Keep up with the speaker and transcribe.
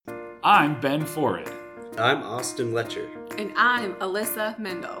I'm Ben Forrid. I'm Austin Letcher. And I'm Alyssa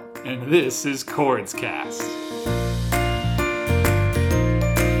Mendel. And this is Chords Cast.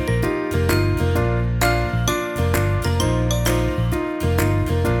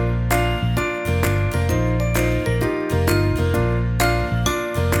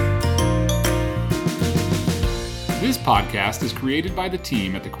 This podcast is created by the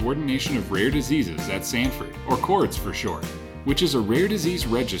team at the Coordination of Rare Diseases at Sanford, or CORDS for short, which is a rare disease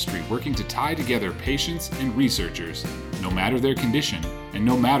registry working to tie together patients and researchers, no matter their condition and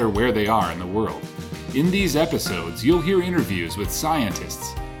no matter where they are in the world. In these episodes, you'll hear interviews with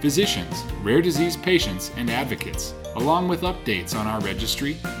scientists, physicians, rare disease patients, and advocates, along with updates on our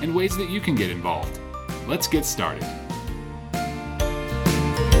registry and ways that you can get involved. Let's get started.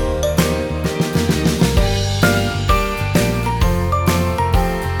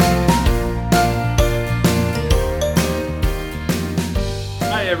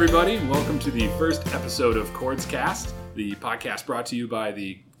 Everybody, welcome to the first episode of Chords Cast, the podcast brought to you by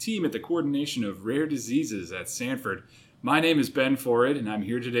the team at the Coordination of Rare Diseases at Sanford. My name is Ben Forrid, and I'm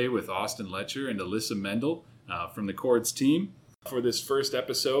here today with Austin Letcher and Alyssa Mendel from the Chords team. For this first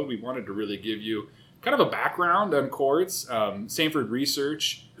episode, we wanted to really give you kind of a background on Chords, Sanford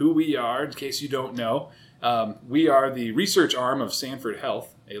Research, who we are, in case you don't know. We are the research arm of Sanford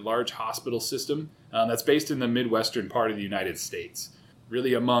Health, a large hospital system that's based in the Midwestern part of the United States.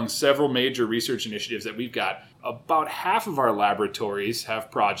 Really, among several major research initiatives that we've got, about half of our laboratories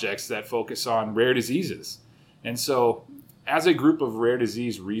have projects that focus on rare diseases. And so, as a group of rare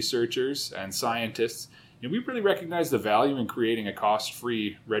disease researchers and scientists, we really recognize the value in creating a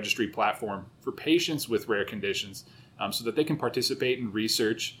cost-free registry platform for patients with rare conditions so that they can participate in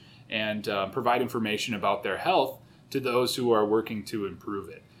research and provide information about their health to those who are working to improve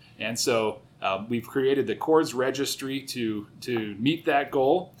it. And so, we've created the Chords Registry to meet that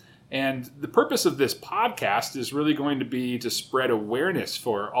goal. And the purpose of this podcast is really going to be to spread awareness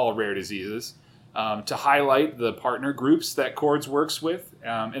for all rare diseases, to highlight the partner groups that Chords works with,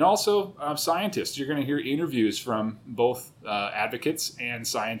 and also scientists. You're going to hear interviews from both advocates and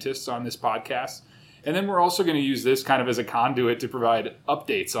scientists on this podcast. And then we're also going to use this kind of as a conduit to provide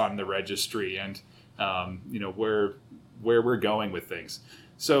updates on the registry and where we're going with things.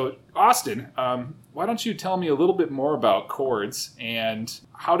 So, Austin, why don't you tell me a little bit more about Chords and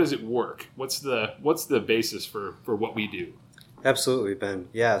how does it work? What's the basis for what we do? Absolutely, Ben.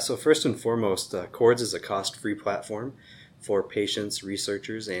 Yeah, so first and foremost, Chords is a cost-free platform for patients,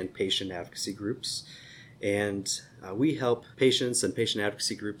 researchers, and patient advocacy groups. And we help patients and patient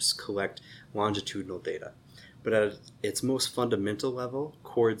advocacy groups collect longitudinal data. But at its most fundamental level,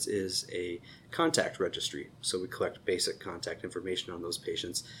 Chords is a contact registry. So we collect basic contact information on those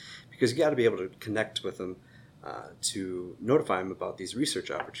patients because you got to be able to connect with them to notify them about these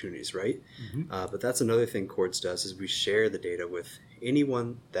research opportunities, right? Mm-hmm. But that's another thing Chords does is we share the data with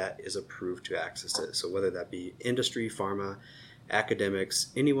anyone that is approved to access it. So whether that be industry, pharma,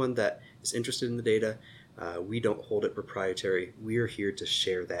 academics, anyone that is interested in the data, we don't hold it proprietary. We are here to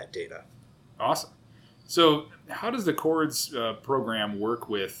share that data. Awesome. So how does the Chords program work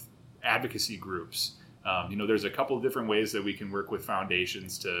with advocacy groups? There's a couple of different ways that we can work with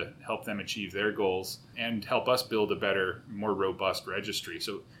foundations to help them achieve their goals and help us build a better, more robust registry.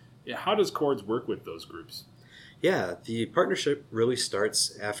 So how does Chords work with those groups? Yeah, the partnership really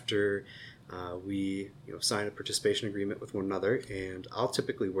starts after we sign a participation agreement with one another, and I'll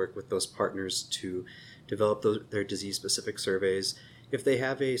typically work with those partners to develop their disease-specific surveys. If they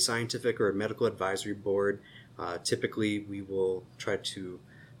have a scientific or a medical advisory board, typically we will try to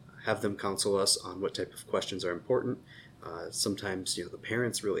have them counsel us on what type of questions are important. Sometimes, the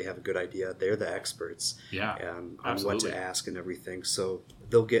parents really have a good idea. They're the experts on what to ask and everything. So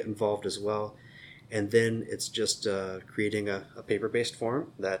they'll get involved as well. And then it's just creating a paper-based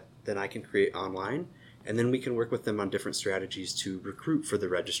form that then I can create online. And then we can work with them on different strategies to recruit for the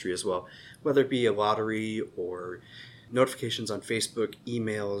registry as well, whether it be a lottery or notifications on Facebook,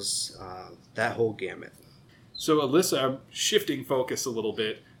 emails, that whole gamut. So, Alyssa, I'm shifting focus a little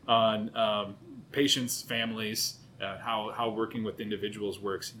bit on patients, families, how working with individuals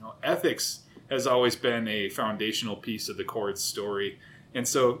works. Ethics has always been a foundational piece of the Chords story. And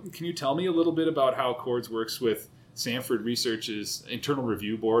so, can you tell me a little bit about how Chords works with Sanford Research's internal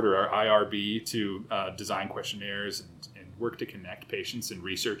review board, or our IRB, to design questionnaires and work to connect patients and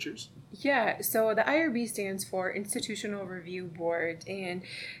researchers? Yeah, so the IRB stands for Institutional Review Board, and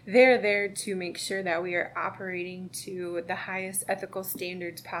they're there to make sure that we are operating to the highest ethical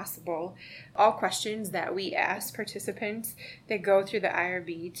standards possible. All questions that we ask participants, they go through the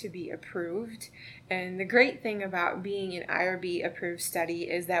IRB to be approved. And the great thing about being an IRB approved study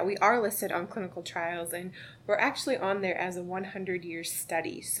is that we are listed on clinical trials, and we're actually on there as a 100-year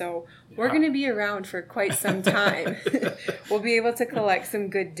study. So we're going to be around for quite some time. We'll be able to collect some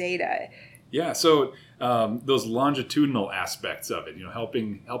good data. Yeah, so those longitudinal aspects of it,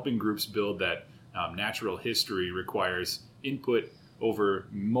 helping groups build that natural history requires input over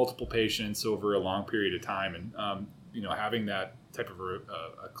multiple patients over a long period of time, and having that type of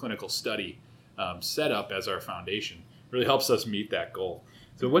a clinical study set up as our foundation really helps us meet that goal.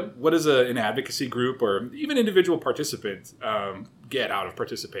 So what does an advocacy group or even individual participant get out of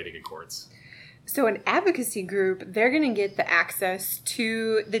participating in CORDS? So an advocacy group, they're going to get the access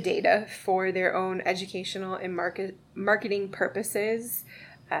to the data for their own educational and marketing purposes.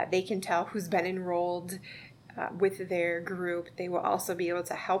 They can tell who's been enrolled with their group. They will also be able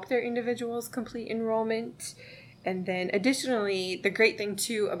to help their individuals complete enrollment. And then additionally, the great thing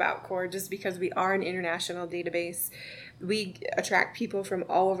too about CORDS is because we are an international database, we attract people from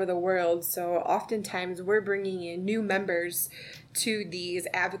all over the world. So oftentimes we're bringing in new members to these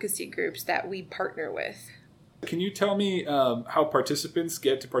advocacy groups that we partner with. Can you tell me how participants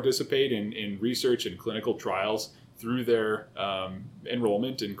get to participate in research and clinical trials through their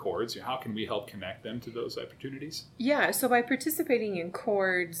enrollment in CORDS? How can we help connect them to those opportunities? Yeah, so by participating in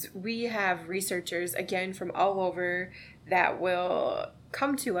CORDS, we have researchers, again, from all over that will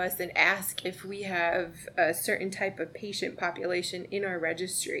come to us and ask if we have a certain type of patient population in our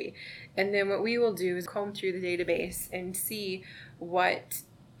registry. And then what we will do is comb through the database and see what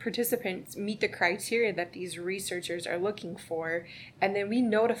participants meet the criteria that these researchers are looking for, and then we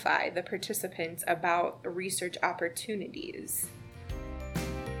notify the participants about research opportunities.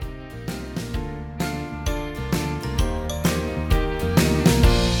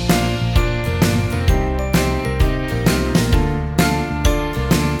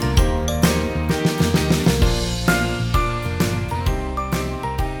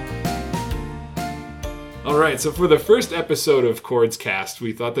 All right, so for the first episode of CORDS Cast,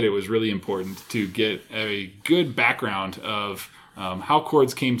 we thought that it was really important to get a good background of how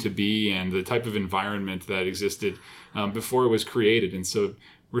CORDS came to be and the type of environment that existed before it was created. And so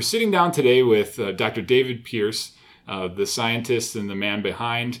we're sitting down today with Dr. David Pierce, the scientist and the man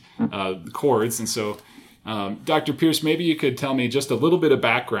behind CORDS. And so, Dr. Pierce, maybe you could tell me just a little bit of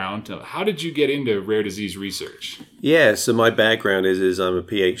background. How did you get into rare disease research? Yeah, so my background is I'm a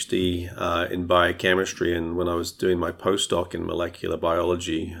PhD in biochemistry, and when I was doing my postdoc in molecular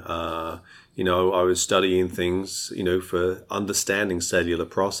biology, I was studying things, for understanding cellular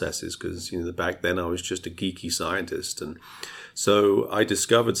processes, because, back then I was just a geeky scientist. And so I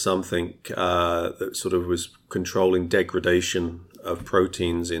discovered something that sort of was controlling degradation of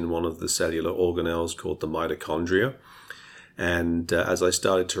proteins in one of the cellular organelles called the mitochondria. And as I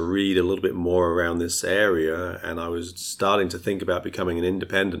started to read a little bit more around this area, and I was starting to think about becoming an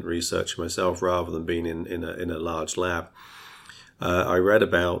independent researcher myself rather than being in a large lab, I read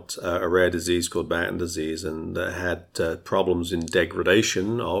about a rare disease called Batten disease, and that had problems in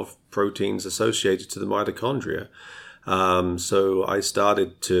degradation of proteins associated to the mitochondria. So I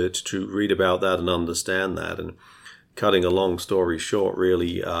started to read about that and understand that. And cutting a long story short,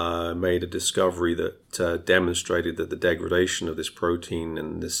 really made a discovery that demonstrated that the degradation of this protein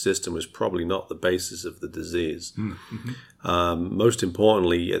and this system was probably not the basis of the disease. Mm-hmm. Most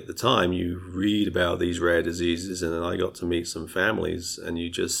importantly, at the time, you read about these rare diseases, and then I got to meet some families, and you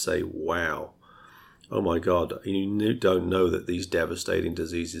just say, wow, oh my God, you don't know that these devastating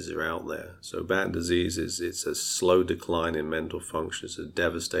diseases are out there. So Batten disease it's a slow decline in mental function. It's a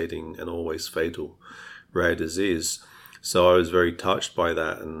devastating and always fatal rare disease. So I was very touched by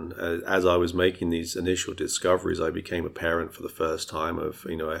that, and as I was making these initial discoveries, I became a parent for the first time of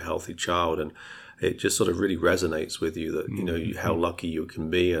a healthy child, and it just sort of really resonates with you that how lucky you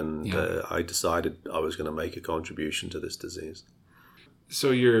can be, and I decided I was going to make a contribution to this disease. So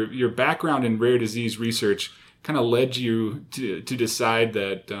your background in rare disease research kind of led you to decide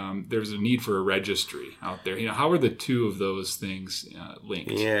that there's a need for a registry out there. How are the two of those things linked?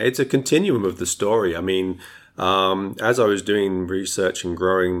 Yeah, it's a continuum of the story. I mean, as I was doing research and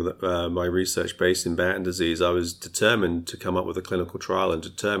growing my research base in Batten disease, I was determined to come up with a clinical trial and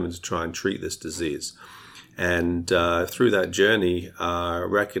determined to try and treat this disease. And through that journey, I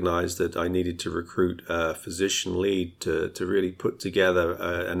recognized that I needed to recruit a physician lead to really put together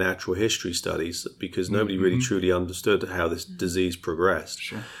a natural history studies, because nobody really truly understood how this disease progressed.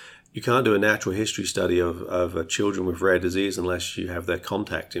 Sure. You can't do a natural history study of children with rare disease unless you have their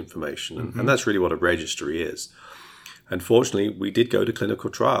contact information. And that's really what a registry is. Unfortunately, we did go to clinical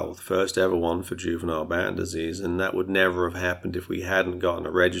trial, the first ever one for juvenile Batten disease, and that would never have happened if we hadn't gotten a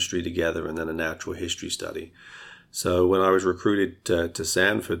registry together and then a natural history study. So when I was recruited to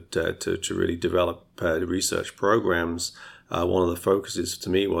Sanford to really develop research programs, one of the focuses to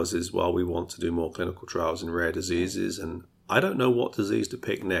me was, we want to do more clinical trials in rare diseases, and I don't know what disease to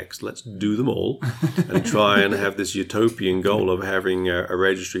pick next. Let's do them all and try and have this utopian goal of having a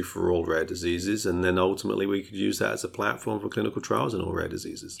registry for all rare diseases. And then ultimately we could use that as a platform for clinical trials in all rare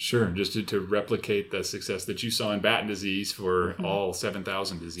diseases. Sure. Just to replicate the success that you saw in Batten disease for all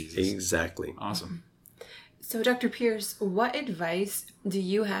 7,000 diseases. Exactly. Awesome. So, Dr. Pierce, what advice do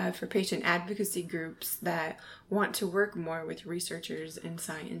you have for patient advocacy groups that want to work more with researchers and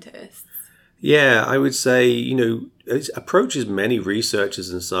scientists? Yeah, I would say, approach as many researchers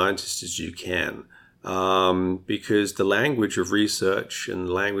and scientists as you can, because the language of research and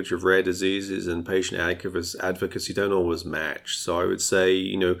the language of rare diseases and patient advocacy don't always match. So I would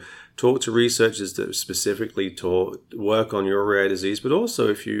say, talk to researchers that specifically work on your rare disease, but also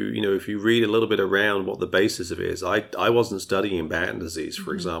if you read a little bit around what the basis of it is. I wasn't studying Batten disease,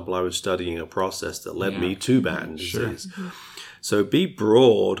 for example. I was studying a process that led me to Batten disease. Sure. So be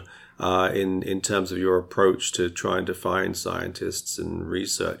broad in terms of your approach to trying to find scientists and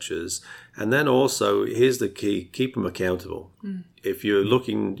researchers. And then also, here's the key, keep them accountable. If you're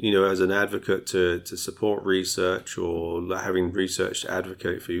looking, as an advocate to support research or having research to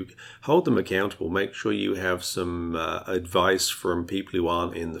advocate for you, hold them accountable. Make sure you have some advice from people who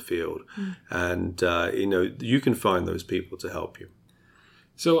aren't in the field. And, you can find those people to help you.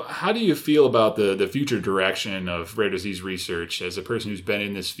 So how do you feel about the future direction of rare disease research as a person who's been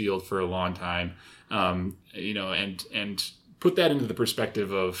in this field for a long time, and put that into the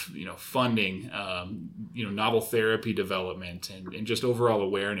perspective of, funding, novel therapy development and just overall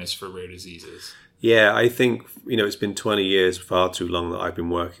awareness for rare diseases? Yeah, I think, it's been 20 years, far too long, that I've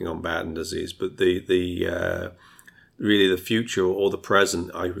been working on Batten disease, but really the future or the present,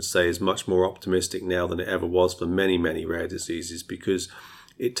 I would say, is much more optimistic now than it ever was for many, many rare diseases, because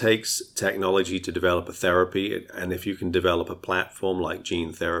it takes technology to develop a therapy, and if you can develop a platform like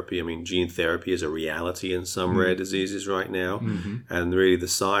gene therapy, gene therapy is a reality in some rare diseases right now, and really the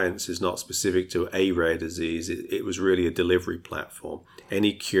science is not specific to a rare disease. It was really a delivery platform.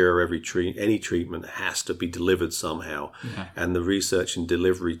 Any cure, any treatment has to be delivered somehow, and the research and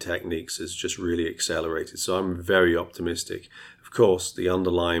delivery techniques has just really accelerated. So I'm very optimistic. Of course, the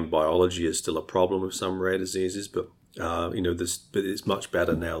underlying biology is still a problem with some rare diseases, but but it's much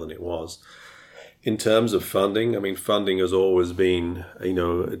better now than it was. In terms of funding, funding has always been,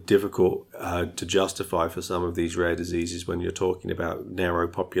 difficult to justify for some of these rare diseases when you're talking about narrow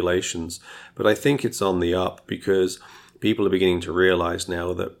populations. But I think it's on the up, because people are beginning to realize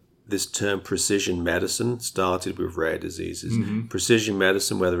now that this term precision medicine started with rare diseases. Precision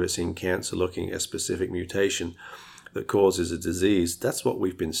medicine, whether it's in cancer, looking at a specific mutation that causes a disease, that's what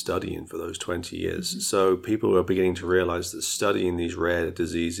we've been studying for those 20 years. So people are beginning to realize that studying these rare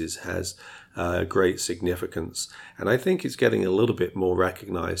diseases has great significance. And I think it's getting a little bit more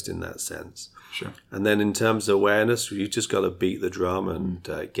recognized in that sense. Sure. And then in terms of awareness, you've just got to beat the drum and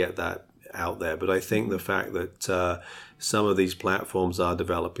get that out there. But I think the fact that some of these platforms are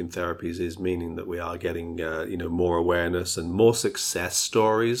developing therapies is meaning that we are getting more awareness and more success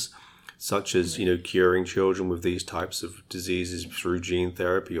stories, such as, curing children with these types of diseases through gene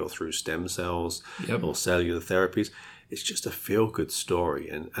therapy or through stem cells or cellular therapies. It's just a feel-good story.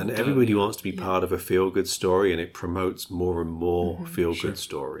 And everybody wants to be part of a feel-good story, and it promotes more and more feel-good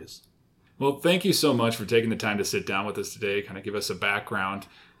stories. Well, thank you so much for taking the time to sit down with us today, kind of give us a background.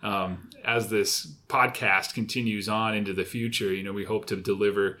 As this podcast continues on into the future, we hope to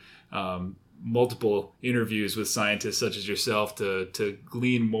deliver multiple interviews with scientists such as yourself to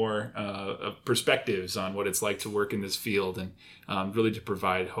glean more perspectives on what it's like to work in this field, and really to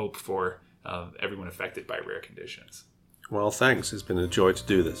provide hope for everyone affected by rare conditions. Well, thanks. It's been a joy to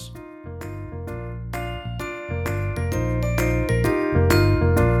do this.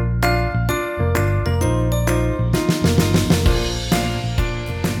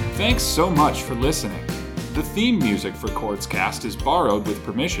 Thanks so much for listening. The theme music for CordsCast is borrowed with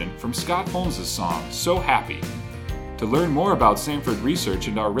permission from Scott Holmes' song, So Happy. To learn more about Sanford Research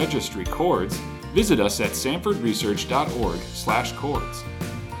and our registry, Chords, visit us at sanfordresearch.org/chords.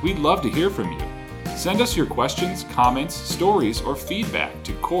 We'd love to hear from you. Send us your questions, comments, stories, or feedback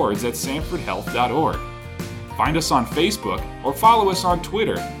to cords@sanfordhealth.org. Find us on Facebook or follow us on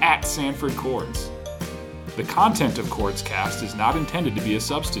Twitter @SanfordCords. The content of CordsCast is not intended to be a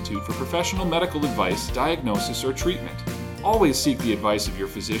substitute for professional medical advice, diagnosis, or treatment. Always seek the advice of your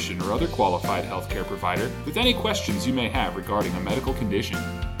physician or other qualified healthcare provider with any questions you may have regarding a medical condition.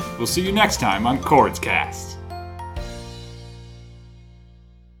 We'll see you next time on CordsCast.